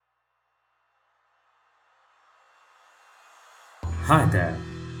Hi there.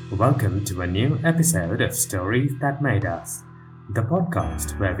 Welcome to a new episode of Stories That Made Us, the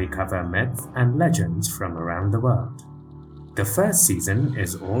podcast where we cover myths and legends from around the world. The first season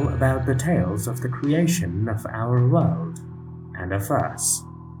is all about the tales of the creation of our world and of us.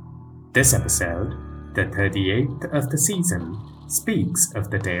 This episode, the 38th of the season, speaks of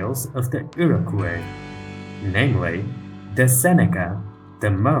the tales of the Iroquois, namely the Seneca,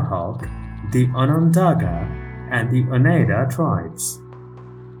 the Mohawk, the Onondaga, and the Oneida tribes.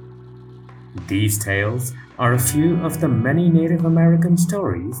 These tales are a few of the many Native American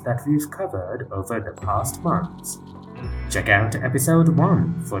stories that we've covered over the past months. Check out episode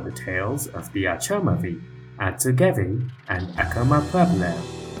 1 for the tales of the Achomavi, Atsugevi, and Acoma Pueblo.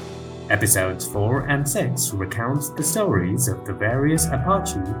 Episodes 4 and 6 recounts the stories of the various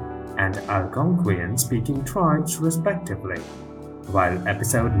Apache and Algonquian-speaking tribes respectively, while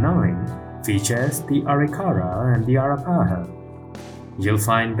episode 9 features the Arikara and the Arapaho. You'll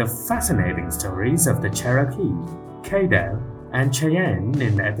find the fascinating stories of the Cherokee, Caddo, and Cheyenne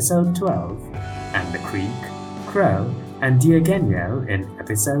in episode 12, and the Creek, Crow, and Diegueño in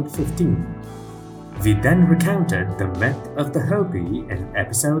episode 15. We then recounted the myth of the Hopi in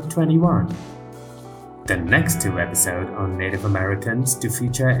episode 21. The next two episodes on Native Americans to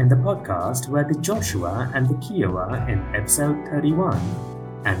feature in the podcast were the Joshua and the Kiowa in episode 31,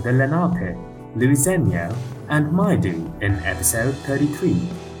 and the Lenape, Luiseno, and Maidu in episode 33.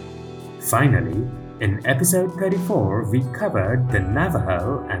 Finally, in episode 34 we covered the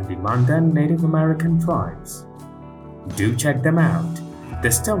Navajo and the Mandan Native American tribes. Do check them out. The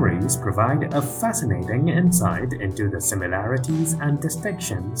stories provide a fascinating insight into the similarities and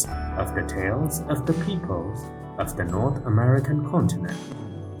distinctions of the tales of the peoples of the North American continent.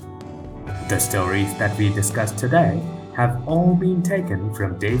 The stories that we discussed today have all been taken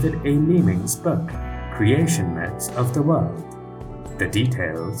from David A. Leeming's book, Creation Myths of the World. The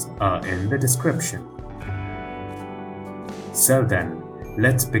details are in the description. So then,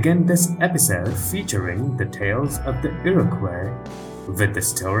 let's begin this episode featuring the tales of the Iroquois with the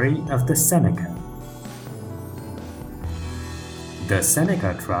story of the Seneca. The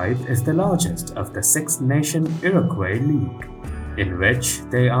Seneca tribe is the largest of the Six-Nation Iroquois League, in which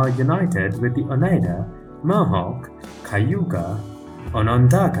they are united with the Oneida, Mohawk, Cayuga,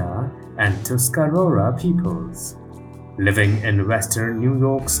 Onondaga, and Tuscarora peoples. Living in western New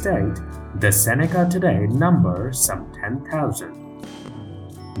York State, the Seneca today number some 10,000.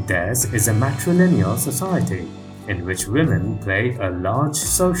 Theirs is a matrilineal society in which women play a large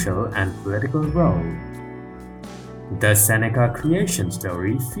social and political role. The Seneca creation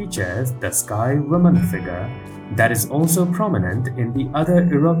story features the sky woman figure that is also prominent in the other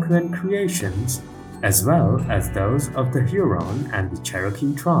Iroquois creations, as well as those of the Huron and the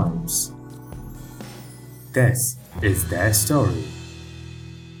Cherokee tribes. This is their story.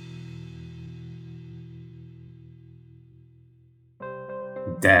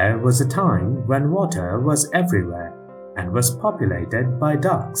 There was a time when water was everywhere and was populated by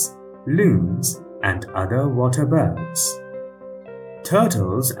ducks, loons, and other water birds.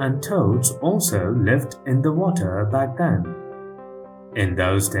 Turtles and toads also lived in the water back then. In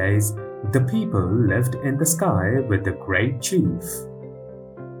those days, the people lived in the sky with the great chief.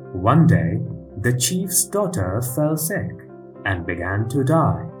 One day, the chief's daughter fell sick and began to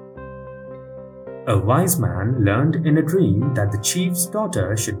die. A wise man learned in a dream that the chief's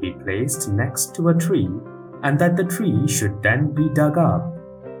daughter should be placed next to a tree and that the tree should then be dug up.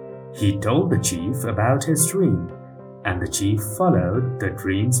 He told the chief about his dream, and the chief followed the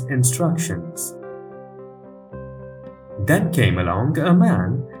dream's instructions. Then came along a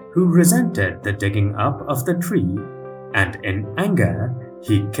man who resented the digging up of the tree, and in anger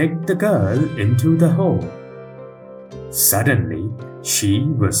he kicked the girl into the hole. Suddenly, she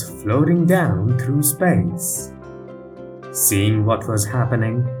was floating down through space. Seeing what was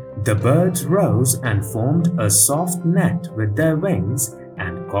happening, the birds rose and formed a soft net with their wings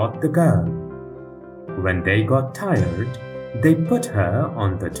and caught the girl. When they got tired, they put her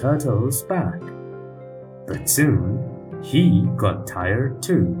on the turtle's back. But soon, he got tired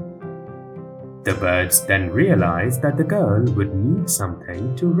too. The birds then realized that the girl would need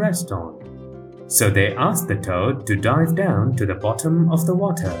something to rest on, so they asked the toad to dive down to the bottom of the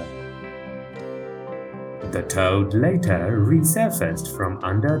water. The toad later resurfaced from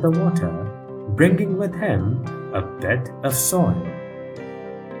under the water, bringing with him a bit of soil.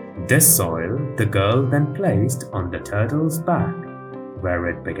 This soil the girl then placed on the turtle's back, where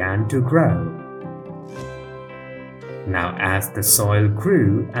it began to grow. Now as the soil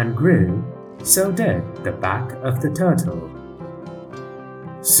grew and grew, so did the back of the turtle.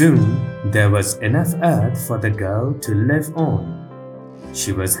 Soon there was enough earth for the girl to live on,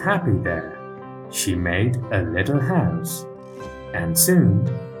 She was happy there. She made a little house, and soon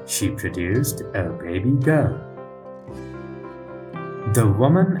she produced a baby girl. The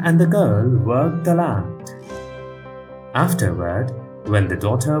woman and the girl worked the land. Afterward, when the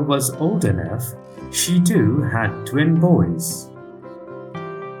daughter was old enough, she too had twin boys.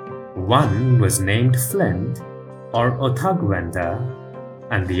 One was named Flint or Otagwenda,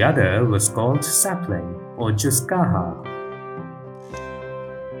 and the other was called Sapling or Juskaha.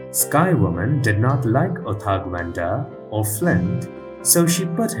 Sky Woman did not like Otagwenda or Flint, so she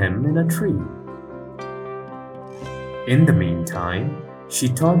put him in a tree. In the meantime, she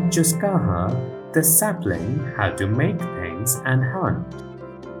taught Juskaha, the sapling, how to make things and hunt.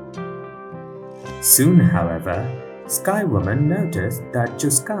 Soon, however, Sky Woman noticed that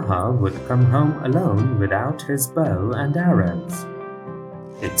Juskaha would come home alone without his bow and arrows.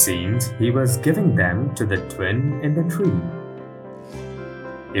 It seemed he was giving them to the twin in the tree.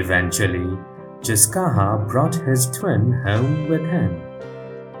 Eventually, Juskaha brought his twin home with him.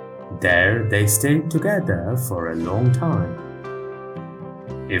 There they stayed together for a long time.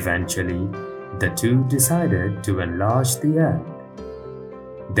 Eventually, the two decided to enlarge the earth.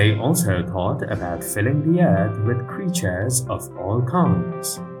 They also thought about filling the earth with creatures of all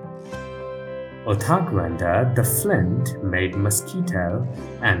kinds. Otagwenda the Flint made mosquito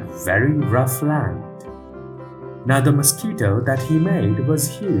and very rough land. Now the mosquito that he made was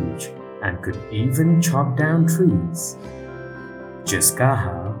huge and could even chop down trees.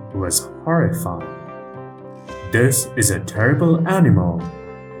 Juskaha was horrified. "This is a terrible animal.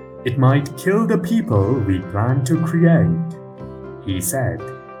 It might kill the people we plan to create," he said,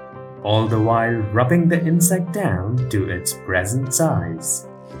 all the while rubbing the insect down to its present size.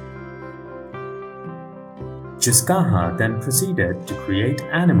 Juskaha then proceeded to create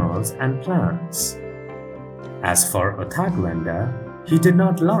animals and plants. As for Otagwenda, he did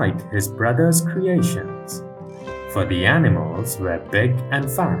not like his brother's creations, for the animals were big and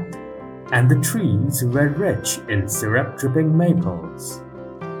fat, and the trees were rich in syrup-dripping maples.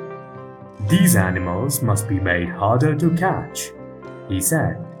 "These animals must be made harder to catch," he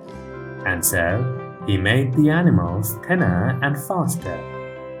said, and so he made the animals thinner and faster,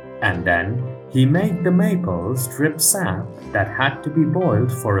 and then he made the maples drip sap that had to be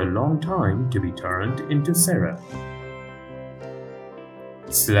boiled for a long time to be turned into syrup.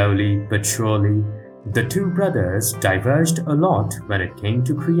 Slowly but surely, the two brothers diverged a lot when it came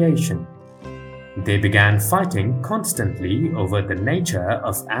to creation. They began fighting constantly over the nature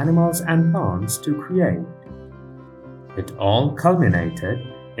of animals and plants to create. It all culminated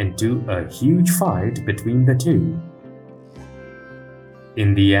into a huge fight between the two.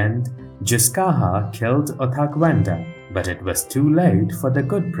 In the end, Juskaha killed Otagwenda, but it was too late for the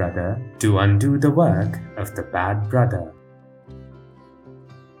good brother to undo the work of the bad brother.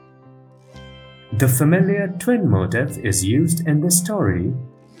 The familiar twin motif is used in this story,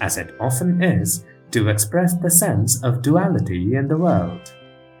 as it often is, to express the sense of duality in the world.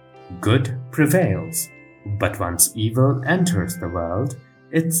 Good prevails, but once evil enters the world,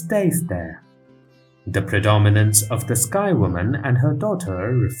 it stays there. The predominance of the Sky Woman and her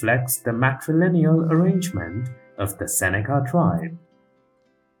daughter reflects the matrilineal arrangement of the Seneca tribe.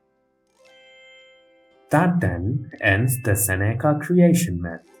 That then ends the Seneca creation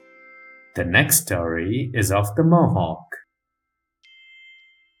myth. The next story is of the Mohawk.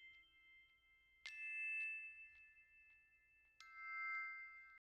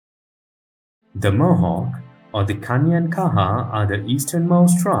 The Mohawk, or the Kanyen'keha, are the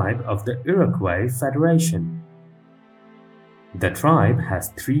easternmost tribe of the Iroquois Federation. The tribe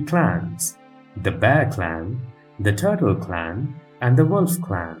has 3 clans: the Bear Clan, the Turtle Clan, and the Wolf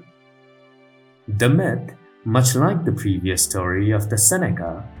Clan. The myth, much like the previous story of the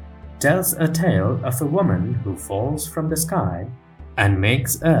Seneca, tells a tale of a woman who falls from the sky and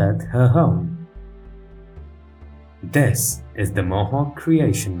makes Earth her home. This is the Mohawk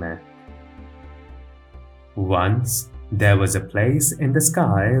creation myth. Once, there was a place in the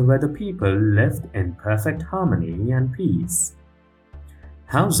sky where the people lived in perfect harmony and peace.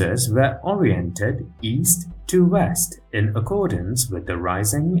 Houses were oriented east to west in accordance with the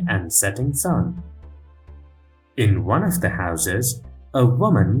rising and setting sun. In one of the houses, a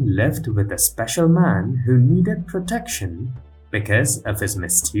woman lived with a special man who needed protection because of his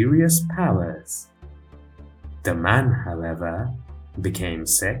mysterious powers. The man, however, became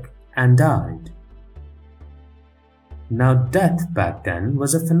sick and died. Now, death back then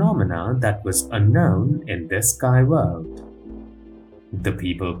was a phenomenon that was unknown in this sky world. The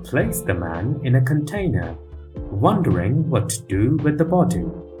people placed the man in a container, wondering what to do with the body.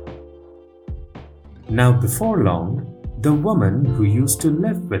 Now, before long, The woman who used to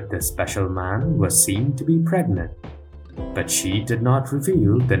live with this special man was seen to be pregnant, but she did not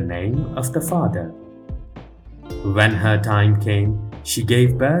reveal the name of the father. When her time came, she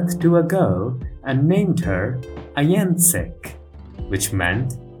gave birth to a girl and named her Ayensik, which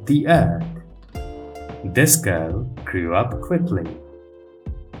meant the earth. This girl grew up quickly.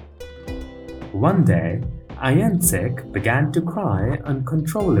 One day, Ayensik began to cry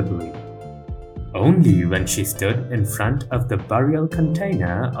uncontrollably. Only when she stood in front of the burial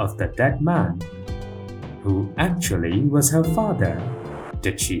container of the dead man, who actually was her father,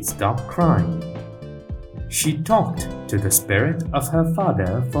 did she stop crying. She talked to the spirit of her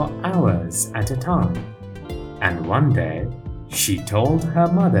father for hours at a time, and one day she told her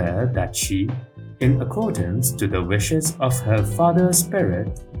mother that she, in accordance to the wishes of her father's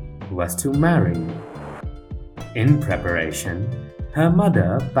spirit, was to marry. In preparation, her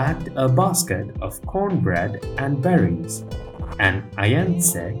mother packed a basket of cornbread and berries, and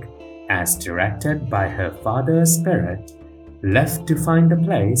Ayensik, as directed by her father's spirit, left to find the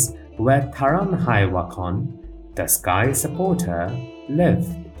place where Taranhaewakon, the sky supporter,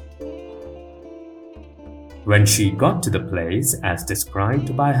 lived. When she got to the place as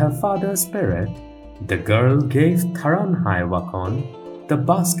described by her father's spirit, the girl gave Taranhaewakon the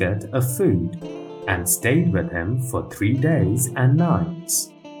basket of food and stayed with him for 3 days and nights.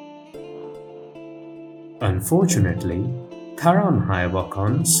 Unfortunately,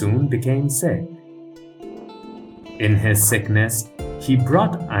 Taranhaewakon soon became sick. In his sickness, he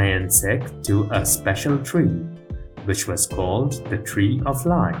brought Ayensik to a special tree, which was called the Tree of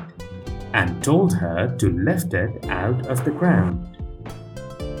Light, and told her to lift it out of the ground.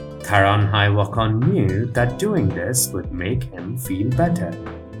 Taranhaewakon knew that doing this would make him feel better.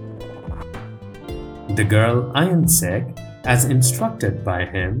 The girl Ayensik, as instructed by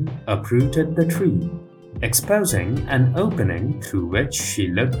him, uprooted the tree, exposing an opening through which she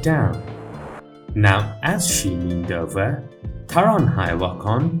looked down. Now, as she leaned over,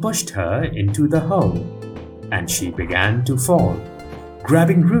 Taranhaewakon pushed her into the hole, and she began to fall,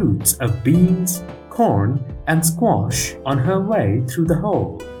 grabbing roots of beans, corn, and squash on her way through the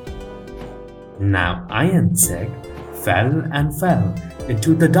hole. Now Ayensik fell and fell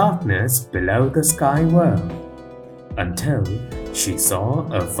into the darkness below the sky world, until she saw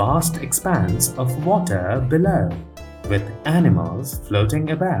a vast expanse of water below, with animals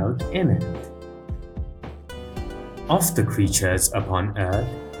floating about in it. Of the creatures upon earth,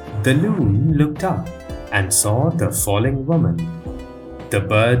 the loon looked up and saw the falling woman. The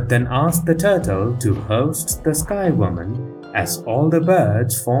bird then asked the turtle to host the sky woman, as all the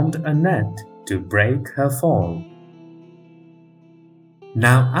birds formed a net to break her fall.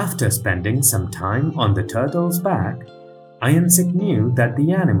 Now, after spending some time on the turtle's back, Ayensik knew that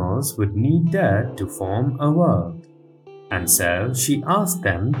the animals would need dirt to form a world, and so she asked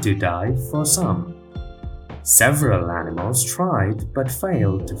them to dive for some. Several animals tried but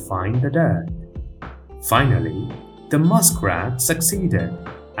failed to find the dirt. Finally, the muskrat succeeded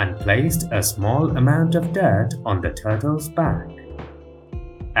and placed a small amount of dirt on the turtle's back.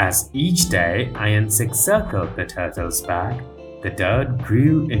 As each day Ayensik circled the turtle's back, the dirt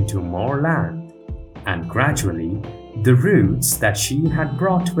grew into more land, and gradually the roots that she had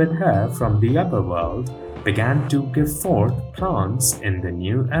brought with her from the upper world began to give forth plants in the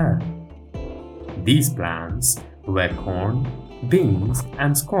new earth. These plants were corn, beans,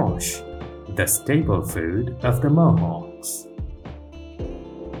 and squash, the staple food of the Mohawks.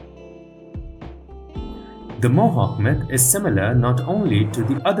 The Mohawk myth is similar not only to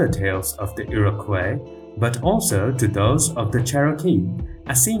the other tales of the Iroquois, but also to those of the Cherokee,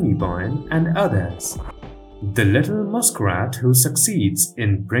 Assiniboine, and others. The little muskrat who succeeds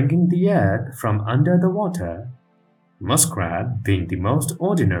in bringing the earth from under the water, muskrat being the most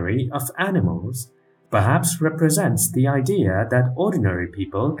ordinary of animals, perhaps represents the idea that ordinary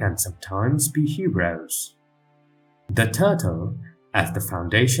people can sometimes be heroes. The turtle, as the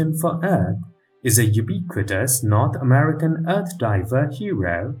foundation for Earth, is a ubiquitous North American earth diver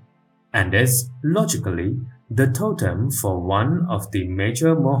hero and is, logically, the totem for one of the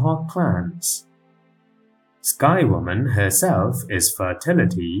major Mohawk clans. Sky Woman herself is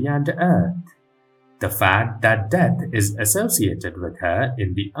fertility and earth. The fact that death is associated with her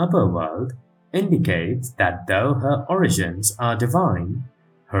in the upper world indicates that though her origins are divine,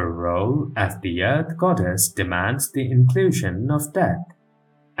 her role as the earth goddess demands the inclusion of death,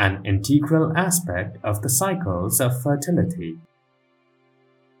 an integral aspect of the cycles of fertility.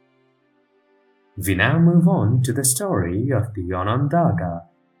 We now move on to the story of the Onondaga.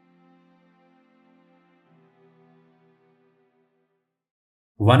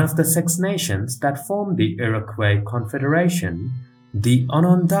 One of the 6 nations that formed the Iroquois Confederation, the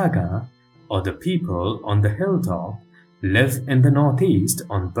Onondaga, or the people on the hilltop, live in the northeast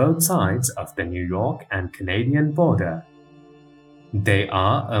on both sides of the New York and Canadian border. They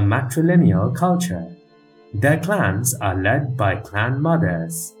are a matrilineal culture. Their clans are led by clan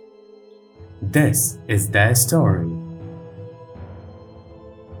mothers. This is their story.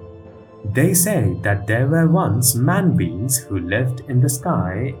 They say that there were once man-beings who lived in the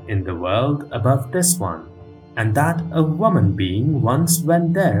sky in the world above this one, and that a woman being once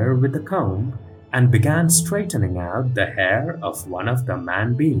went there with a comb and began straightening out the hair of one of the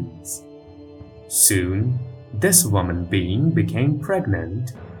man-beings. Soon, this woman being became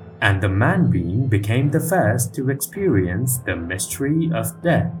pregnant, and the man-being became the first to experience the mystery of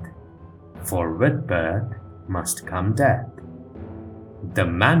death, for with birth must come death. The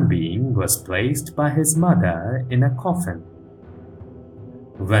man-being was placed by his mother in a coffin.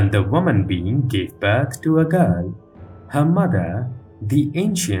 When the woman-being gave birth to a girl, her mother, the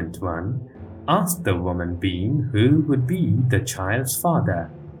Ancient One, asked the woman-being who would be the child's father.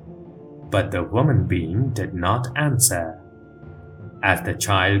 But the woman-being did not answer. As the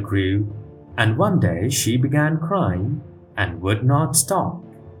child grew, and one day she began crying and would not stop.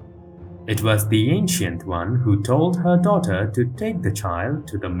 It was the Ancient One who told her daughter to take the child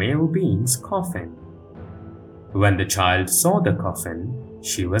to the male being's coffin. When the child saw the coffin,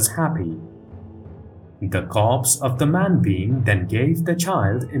 she was happy. The corpse of the man-being then gave the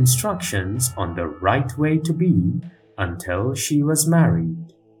child instructions on the right way to be until she was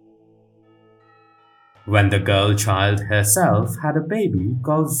married. When the girl child herself had a baby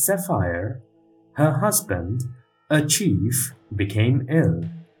called Zephyr, her husband, a chief, became ill.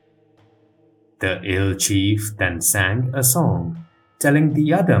 The ill chief then sang a song, telling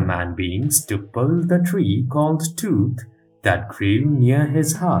the other man-beings to pull the tree called Tooth that grew near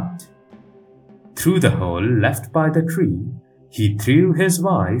his hut. Through the hole left by the tree, he threw his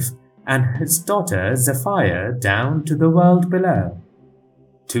wife and his daughter Zephyr down to the world below,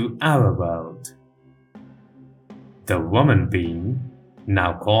 to our world. The woman being,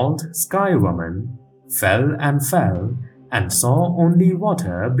 now called Sky Woman, fell and saw only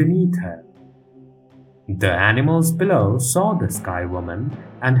water beneath her. The animals below saw the Sky Woman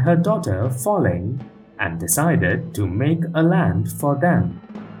and her daughter falling and decided to make a land for them.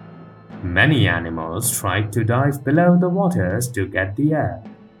 Many animals tried to dive below the waters to get the air,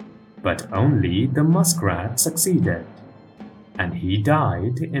 but only the muskrat succeeded, and he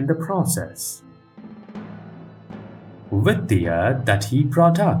died in the process. With the earth that he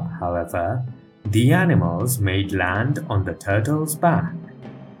brought up, however, the animals made land on the turtle's back.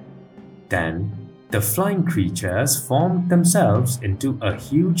 Then, the flying creatures formed themselves into a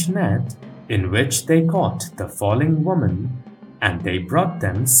huge net in which they caught the falling woman, and they brought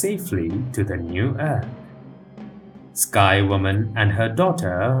them safely to the new earth. Sky Woman and her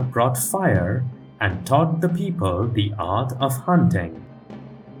daughter brought fire and taught the people the art of hunting.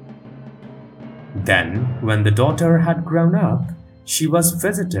 Then, when the daughter had grown up, she was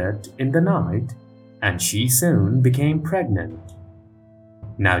visited in the night, and she soon became pregnant.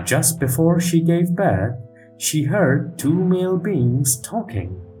 Now just before she gave birth, she heard 2 male beings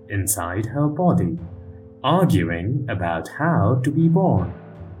talking inside her body, arguing about how to be born.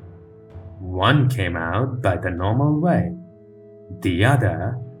 One came out by the normal way, the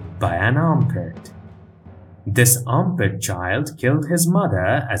other by an armpit. This armpit child killed his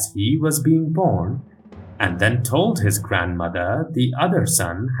mother as he was being born, and then told his grandmother the other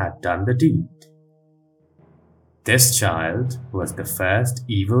son had done the deed. This child was the first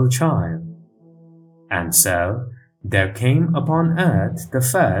evil child, and so there came upon earth the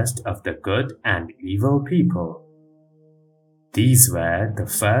first of the good and evil people. These were the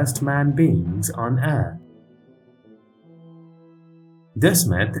first man-beings on earth. This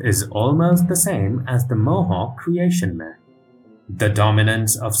myth is almost the same as the Mohawk creation myth. The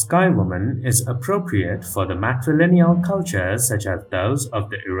dominance of Sky Woman is appropriate for the matrilineal cultures such as those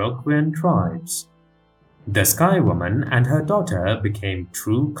of the Iroquoian tribes. The Sky Woman and her daughter became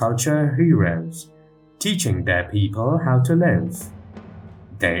true culture heroes, teaching their people how to live.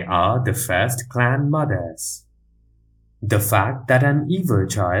 They are the first clan mothers. The fact that an evil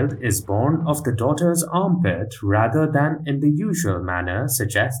child is born of the daughter's armpit rather than in the usual manner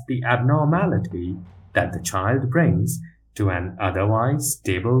suggests the abnormality that the child brings to an otherwise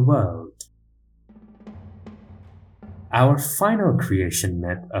stable world. Our final creation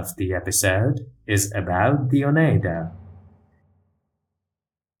myth of the episode is about the Oneida.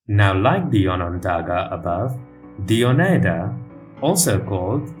 Now, like the Onondaga above, the Oneida, also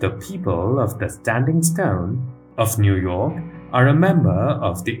called the people of the Standing Stone, of New York are a member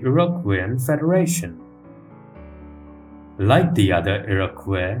of the Iroquoian Federation. Like the other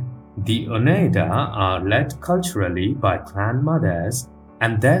Iroquois, the Oneida are led culturally by clan mothers,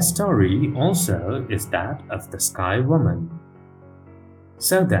 and their story also is that of the Sky Woman.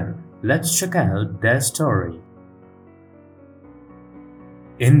 So then, let's check out their story.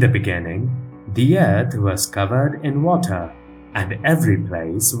 In the beginning, the earth was covered in water, and every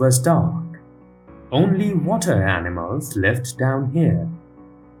place was dark. Only water animals lived down here.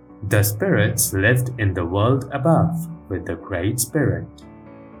 The spirits lived in the world above with the Great Spirit.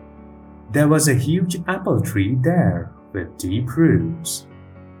 There was a huge apple tree there with deep roots.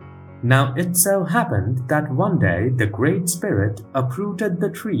 Now it so happened that one day the Great Spirit uprooted the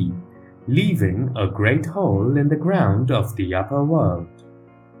tree, leaving a great hole in the ground of the upper world.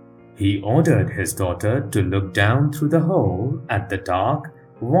 He ordered his daughter to look down through the hole at the dark,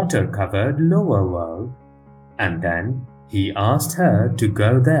 water-covered lower world, and then he asked her to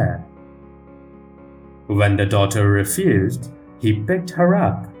go there. When the daughter refused, he picked her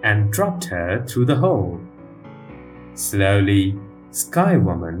up and dropped her through the hole. Slowly, Sky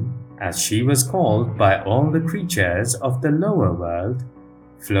Woman, as she was called by all the creatures of the lower world,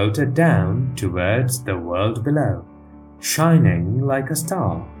 floated down towards the world below, shining like a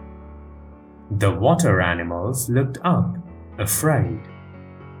star. The water animals looked up, afraid.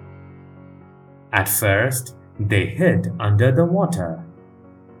 At first, they hid under the water,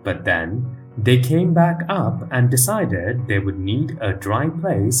 but then they came back up and decided they would need a dry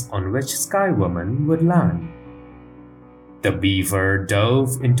place on which Sky Woman would land. The beaver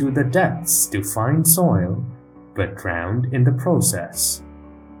dove into the depths to find soil, but drowned in the process.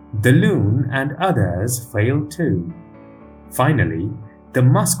 The loon and others failed too. Finally, the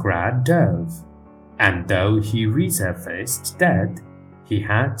muskrat dove, and though he resurfaced dead, he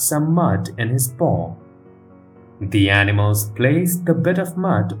had some mud in his paw. The animals placed the bit of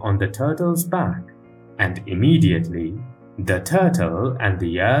mud on the turtle's back, and immediately the turtle and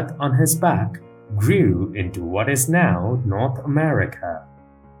the earth on his back grew into what is now North America.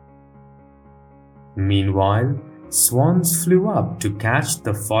 Meanwhile, swans flew up to catch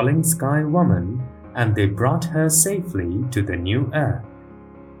the falling Sky Woman, and they brought her safely to the new earth.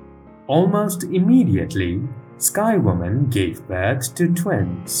 Almost immediately, Sky Woman gave birth to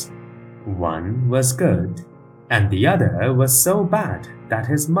twins. One was good, and the other was so bad that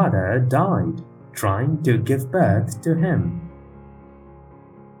his mother died trying to give birth to him.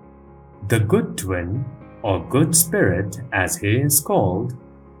 The good twin, or good spirit as he is called,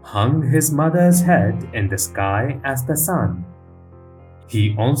 hung his mother's head in the sky as the sun.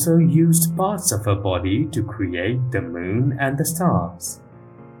 He also used parts of her body to create the moon and the stars.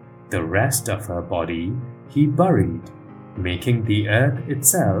 The rest of her body he buried, making the earth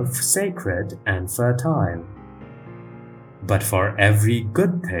itself sacred and fertile. But for every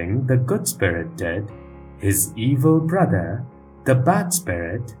good thing the good spirit did, his evil brother, the bad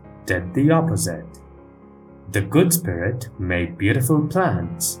spirit, did the opposite. The good spirit made beautiful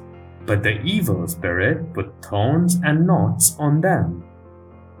plants, but the evil spirit put thorns and knots on them.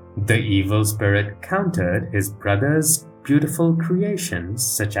 The evil spirit countered his brother's beautiful creations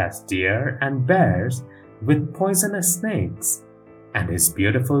such as deer and bears with poisonous snakes, and his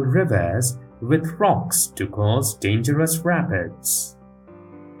beautiful rivers with rocks to cause dangerous rapids.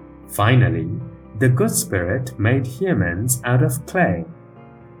 Finally, the good spirit made humans out of clay,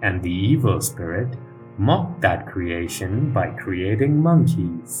 and the evil spirit mocked that creation by creating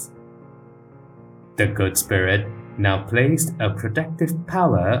monkeys. The good spirit now placed a protective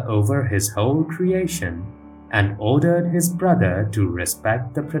power over his whole creation and ordered his brother to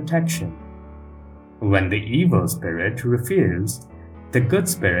respect the protection. When the evil spirit refused, the good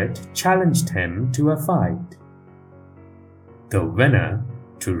spirit challenged him to a fight. The winner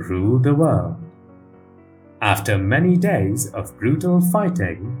to rule the world. After many days of brutal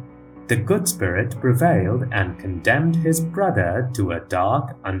fighting, the good spirit prevailed and condemned his brother to a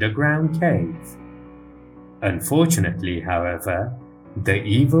dark underground cave. Unfortunately, however, the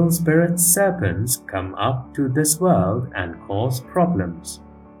evil spirit's serpents come up to this world and cause problems,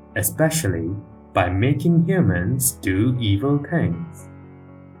 especially by making humans do evil things.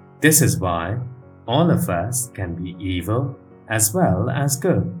 This is why all of us can be evil as well as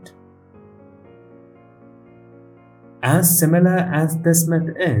good. As similar as this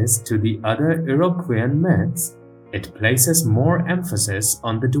myth is to the other Iroquoian myths, it places more emphasis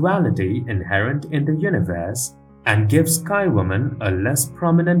on the duality inherent in the universe and gives Sky Woman a less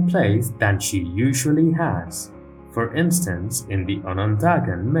prominent place than she usually has, for instance in the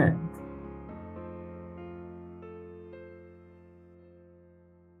Onondagan myth.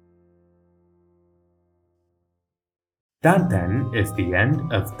 That then is the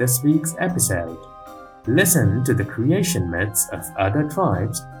end of this week's episode. Listen to the creation myths of other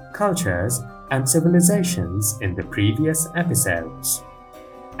tribes, cultures, and civilizations in the previous episodes.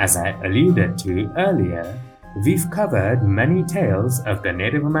 As I alluded to earlier, we've covered many tales of the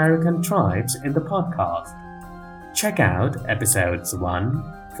Native American tribes in the podcast. Check out episodes 1,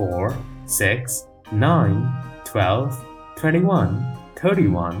 4, 6, 9, 12, 21,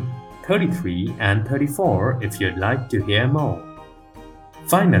 31, 33, and 34 if you'd like to hear more.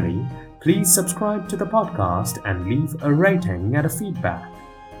 Finally, please subscribe to the podcast and leave a rating and a feedback.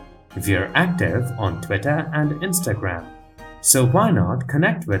 We're active on Twitter and Instagram, so why not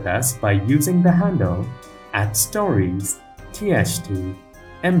connect with us by using the handle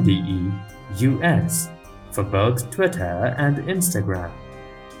 @storiestht_MDEUS for both Twitter and Instagram.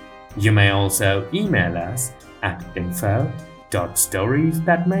 You may also email us at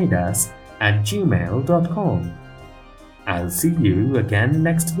info.storiesthatmadeus@gmail.com. I'll see you again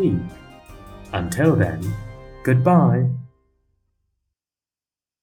next week. Until then, goodbye.